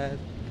 Jess.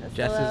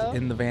 Jess Hello. is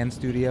in the van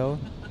studio,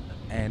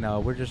 and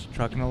we're just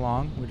trucking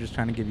along. We're just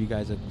trying to give you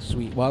guys a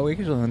sweet. Well, we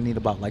usually only need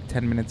about like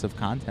 10 minutes of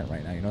content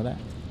right now. You know that?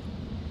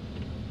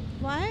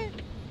 What?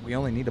 We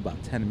only need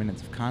about 10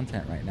 minutes of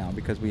content right now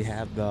because we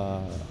have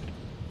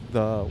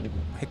the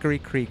Hickory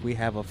Creek. We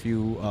have a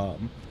few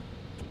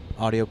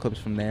audio clips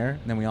from there,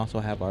 and then we also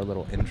have our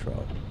little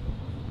intro.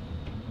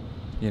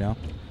 You know?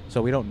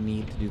 So we don't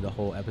need to do the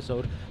whole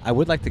episode. I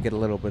would like to get a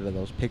little bit of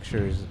those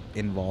pictures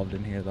involved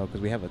in here, though,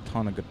 because we have a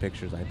ton of good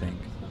pictures, I think.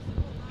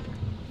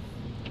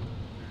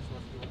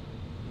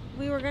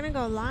 We were gonna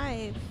go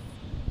live.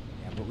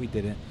 Yeah, but we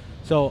didn't.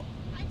 So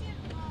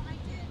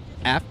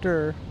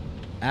after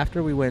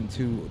we went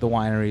to the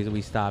wineries,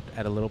 we stopped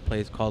at a little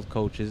place called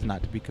Coach's,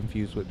 not to be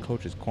confused with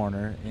Coach's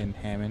Corner in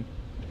Hammond.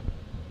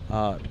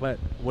 But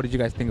what did you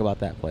guys think about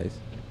that place?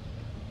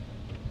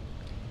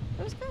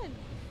 It was good.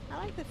 I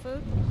like the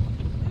food.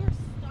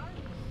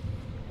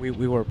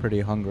 We were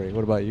pretty hungry.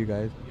 What about you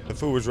guys? The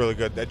food was really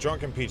good. That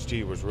drunken peach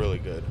tea was really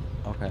good.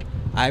 Okay.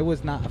 I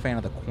was not a fan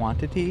of the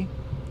quantity.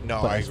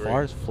 No, but I as agree.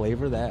 far as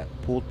flavor, that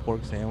pulled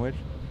pork sandwich,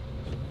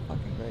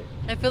 fucking great.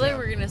 I feel like Yeah.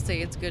 we're gonna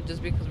say it's good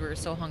just because we're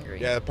so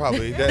hungry. Yeah, that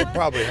probably helps.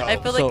 I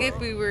feel So- like if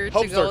we were to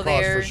Helps go our cause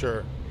there for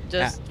sure.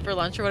 just for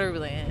lunch or whatever, we'd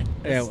be like,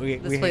 Yeah,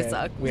 this place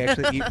sucks. we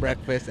actually eat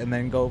breakfast and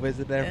then go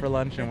visit there for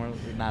lunch, and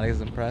we're not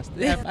as impressed.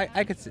 Yeah,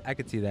 I could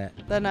see that.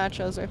 The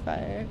nachos are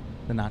fire.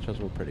 The nachos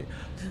were pretty.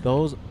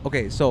 Those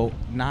so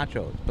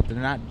nachos, but they're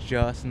not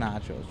just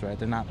nachos, right?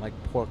 They're not like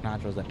pork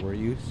nachos that we're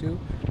used to.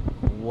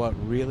 What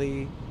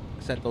really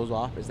set those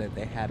off is that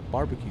they had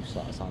barbecue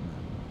sauce on them.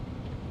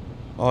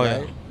 Oh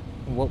right?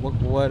 yeah.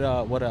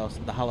 What else?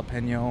 The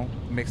jalapeno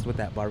mixed with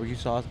that barbecue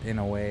sauce in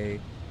a way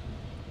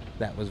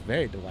that was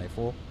very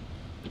delightful.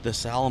 The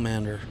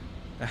salamander.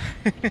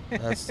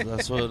 That's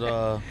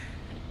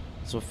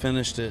what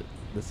finished it.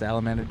 The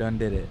salamander done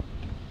did it.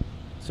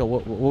 So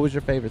what was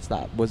your favorite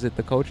stop? Was it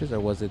the Coach's or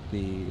was it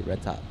the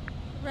Red Top?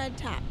 Red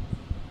Top.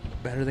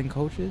 Better than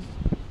Coach's?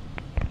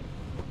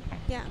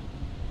 Yeah.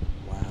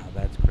 Wow,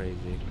 that's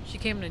crazy. She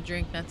came to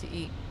drink, not to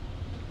eat.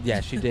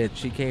 Yeah, she did.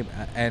 She came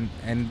and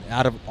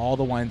out of all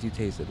the wines you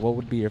tasted, what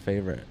would be your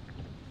favorite?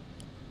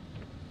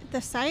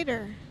 The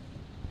cider.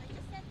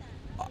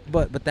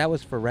 But that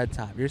was for Red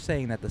Top. You're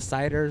saying that the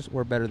ciders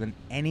were better than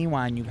any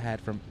wine you've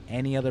had from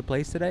any other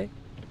place today?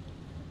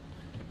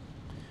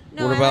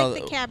 No, What I about-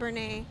 like the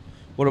Cabernet.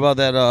 What about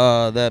that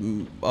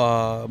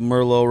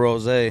Merlot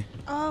Rosé?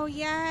 Oh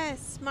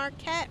yes,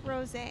 Marquette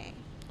Rosé.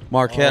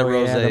 Marquette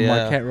Rosé. Yeah, the yeah.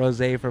 Marquette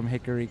Rosé from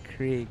Hickory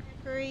Creek.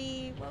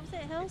 What was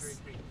it?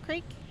 Hills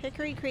Creek.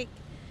 Hickory Creek.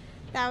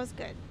 That was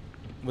good.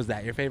 Was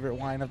that your favorite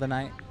wine of the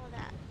night? I know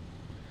that.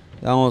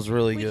 That one was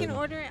really We good. can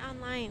order it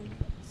online,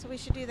 so we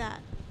should do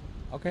that.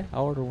 Okay,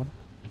 I'll order one.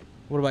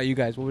 What about you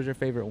guys? What was your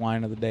favorite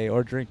wine of the day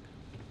or drink?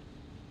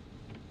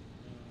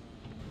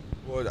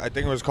 Well, I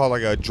think it was called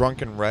like a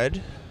drunken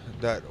red.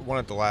 That one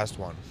at the last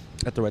one.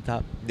 At the Red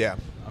Top? Yeah.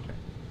 Okay.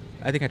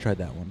 I think I tried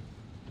that one.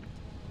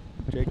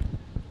 Jake?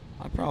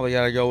 I probably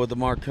gotta go with the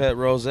Marquette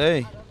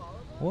Rosé.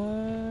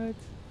 What?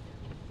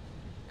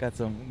 Got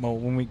some. Well,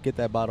 when we get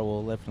that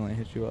bottle, we'll definitely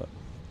hit you up.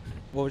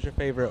 What was your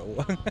favorite?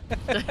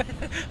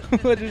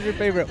 What was your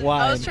favorite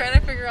wine? I was trying to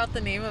figure out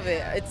the name of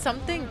it. It's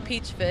something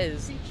Peach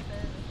Fizz.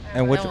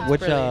 And which That one's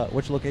brilliant.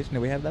 which location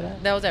do we have that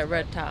at? That was at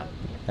Red Top.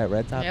 At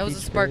Red Top. It was a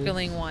Peach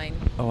sparkling Fizz? wine.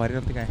 Oh, I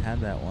didn't think I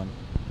had that one.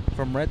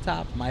 From Red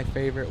Top, my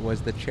favorite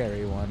was the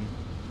cherry one,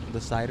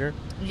 the cider.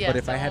 Yes, but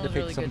if I that had to one was pick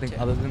really good, something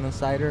too. other than the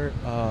cider,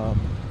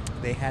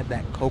 they had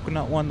that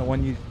coconut one, the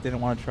one you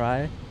didn't want to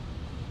try.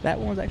 That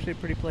one was actually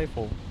pretty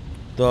playful.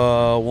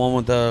 The one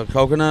with the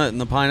coconut and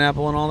the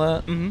pineapple and all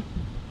that. Mm-hmm.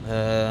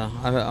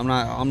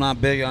 I'm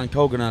not big on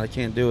coconut. I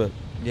can't do it.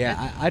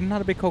 Yeah, I'm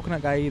not a big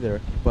coconut guy either,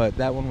 but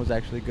that one was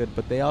actually good.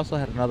 But they also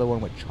had another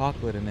one with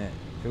chocolate in it.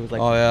 It was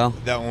like, Oh yeah.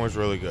 That one was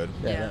really good.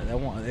 yeah, Yeah. That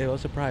one. I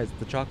was surprised.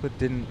 The chocolate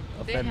didn't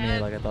offend me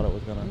had- like I thought it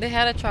was gonna. They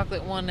had a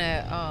chocolate one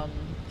at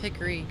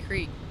Hickory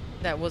Creek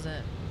that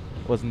wasn't.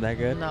 Wasn't that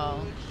good?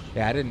 No,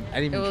 Yeah, I didn't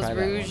it even was try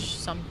Rouge that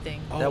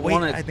something. one. That Oh, wait,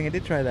 one at- I think I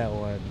did try that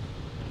one.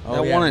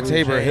 That one at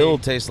Tabor Rouge. Hill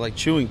tastes like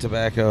chewing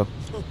tobacco.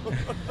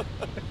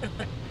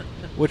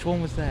 Which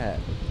one was that?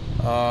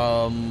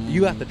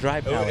 You got the dry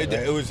palate.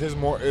 It was his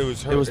more. It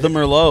was her. It was the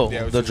Merlot,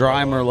 Yeah, it was the his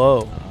dry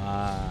Merlot.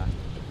 Ah,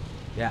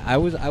 yeah. I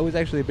was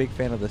actually a big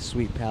fan of the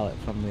sweet palate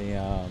from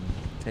the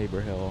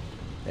Tabor Hill.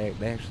 They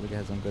actually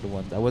had some good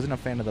ones. I wasn't a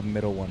fan of the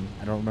middle one.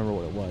 I don't remember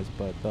what it was,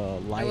 but the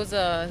light It was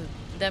a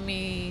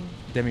demi.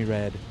 demi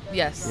red.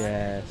 Yes.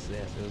 Yes.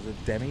 It was a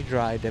demi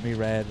dry, demi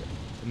red,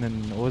 and then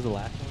what was the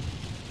last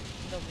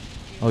one?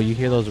 Oh, you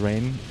hear those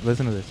rain?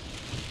 Listen to this.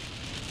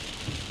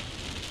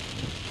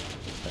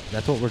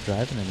 That's what we're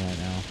driving in right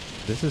now.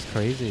 This is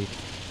crazy.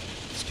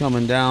 It's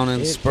coming down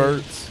in It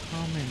spurts. is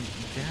coming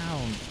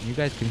down. You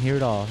guys can hear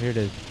it all. Here it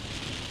is.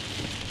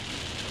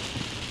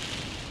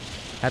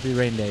 Happy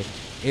rain day.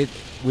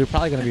 We're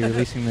probably going to be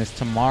releasing this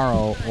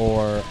tomorrow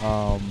or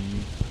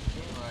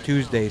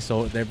Tuesday,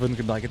 so everyone's going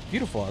to be like, it's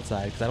beautiful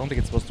outside, because I don't think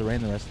it's supposed to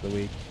rain the rest of the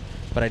week.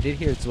 But I did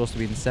hear it's supposed to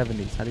be in the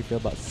 70s. How do you feel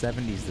about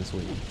 70s this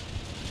week?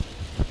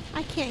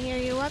 I can't hear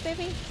you. What,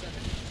 baby?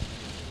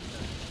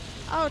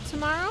 Oh,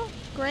 tomorrow?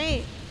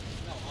 Great.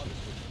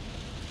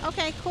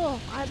 Okay, cool.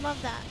 I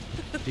love that.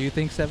 Do you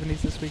think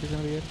 70s this week is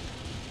going to be good?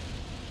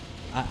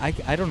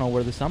 I don't know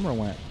where the summer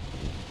went,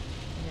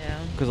 Yeah.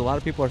 because a lot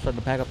of people are starting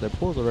to pack up their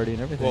pools already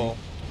and everything. Well,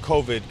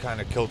 COVID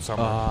kind of killed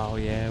summer. Oh,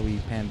 yeah, we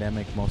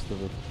pandemic most of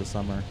the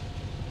summer.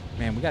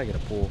 Man, we got to get a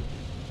pool.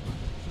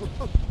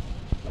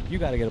 You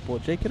got to get a pool.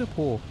 Jake, get a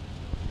pool.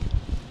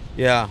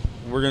 Yeah,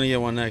 we're gonna get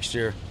one next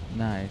year.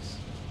 Nice.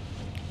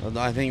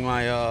 I think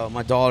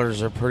my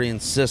daughters are pretty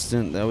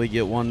insistent that we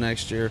get one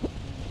next year.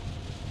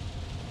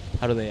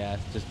 How do they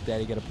ask? Just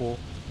daddy get a pool?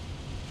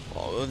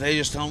 Oh, they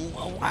just tell me,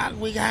 well,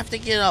 we have to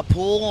get a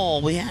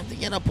pool. We have to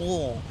get a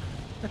pool.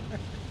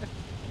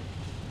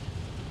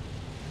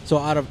 So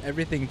out of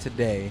everything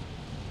today,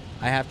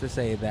 I have to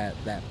say that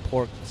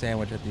pork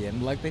sandwich at the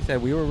end, like they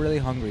said, we were really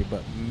hungry,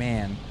 but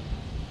man,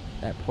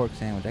 that pork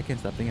sandwich, I can't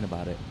stop thinking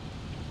about it.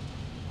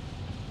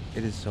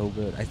 It is so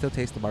good. I still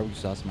taste the barbecue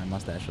sauce in my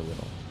mustache a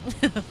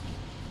little.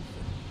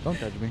 Don't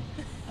judge me.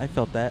 I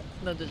felt that.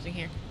 No judging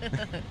here.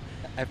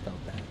 I felt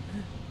that.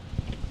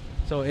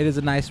 So it is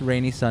a nice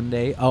rainy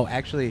Sunday. Oh,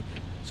 actually,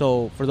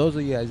 so for those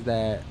of you guys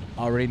that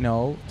already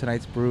know,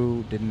 tonight's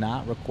brew did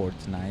not record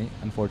tonight.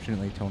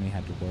 Unfortunately, Tony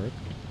had to work.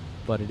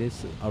 But it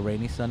is a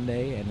rainy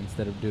Sunday, and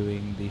instead of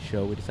doing the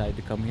show, we decided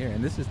to come here.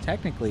 And this is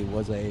technically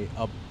was a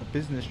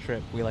business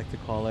trip, we like to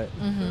call it,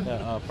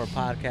 for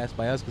podcast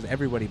by us, because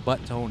everybody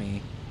but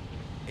Tony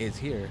is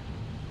here.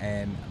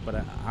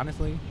 But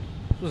honestly,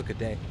 this was a good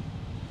day.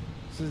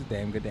 This is a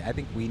damn good day. I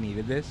think we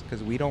needed this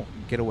because we don't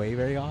get away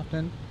very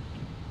often.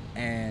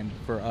 And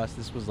for us,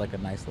 this was like a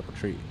nice little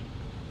treat.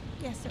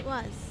 Yes, it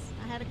was.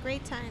 I had a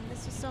great time.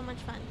 This was so much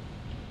fun.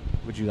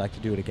 Would you like to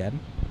do it again?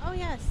 Oh,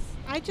 yes.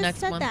 I just Next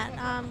said month.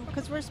 that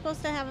because we're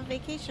supposed to have a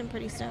vacation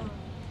pretty soon.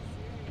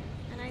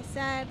 And I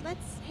said,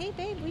 hey,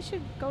 babe, we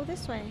should go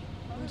this way.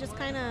 And just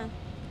kind of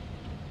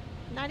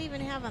not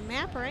even have a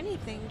map or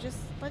anything. Just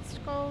let's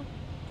go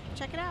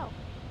check it out.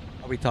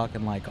 Are we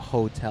talking like a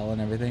hotel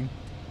and everything?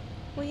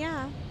 Well,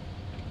 yeah.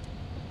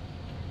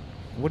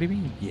 What do you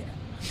mean? Yeah.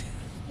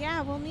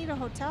 Yeah, we'll need a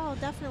hotel,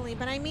 definitely.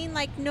 But I mean,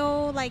 like,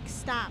 no, like,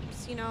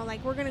 stops, you know?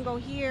 Like, we're going to go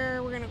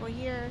here, we're going to go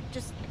here.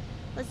 Just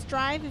let's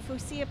drive. If we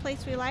see a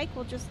place we like,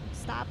 we'll just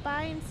stop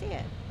by and see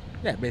it.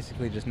 Yeah,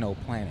 basically just no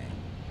planning.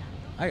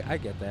 I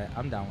get that.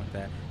 I'm down with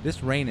that.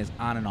 This rain is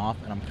on and off,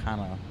 and I'm kind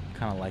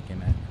of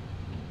liking it.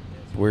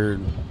 It's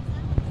weird.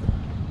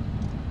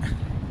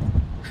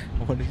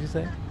 What did you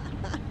say?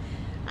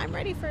 I'm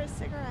ready for a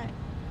cigarette.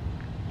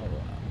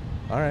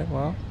 All right,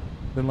 well,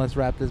 then let's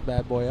wrap this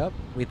bad boy up.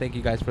 We thank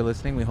you guys for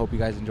listening. We hope you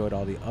guys enjoyed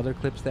all the other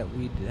clips that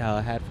we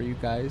had for you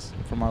guys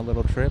from our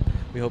little trip.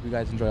 We hope you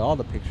guys enjoy all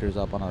the pictures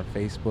up on our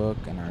Facebook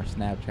and our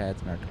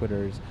Snapchats and our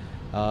Twitters.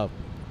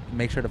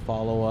 Make sure to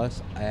follow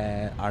us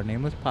at Our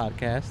Nameless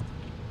Podcast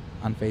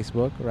on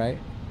Facebook, right?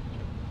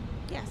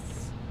 Yes.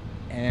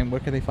 And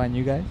where can they find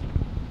you guys?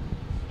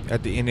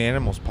 At the Indie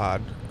Animals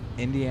Pod.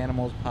 Indie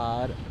Animals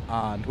Pod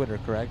on Twitter,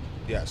 correct?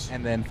 Yes.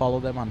 And then follow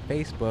them on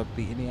Facebook,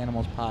 the Indie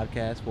Animals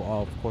Podcast. We'll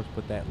of course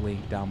put that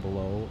link down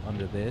below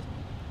under this.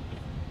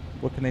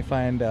 What can they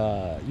find?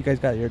 You guys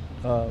got your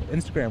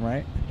Instagram,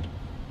 right?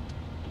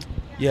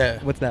 Yeah.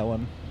 What's that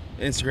one?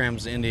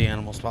 Instagram's Indie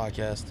Animals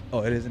Podcast. Oh,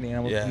 it is Indie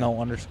Animals? Yeah. No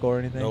underscore or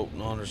anything? Nope,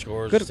 no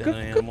underscores. Good, just good,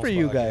 Indie good Animals for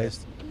you Podcast.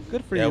 guys.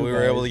 Good for you Yeah, guys. we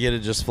were able to get it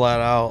just flat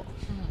out.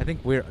 I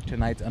think we're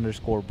tonight's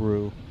underscore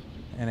brew,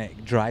 and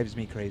it drives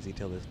me crazy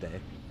till this day.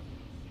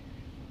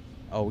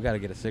 Oh, we gotta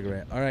get a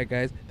cigarette. All right,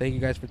 guys. Thank you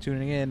guys for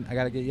tuning in. I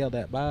gotta get yelled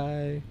at.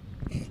 Bye.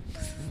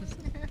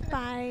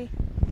 Bye.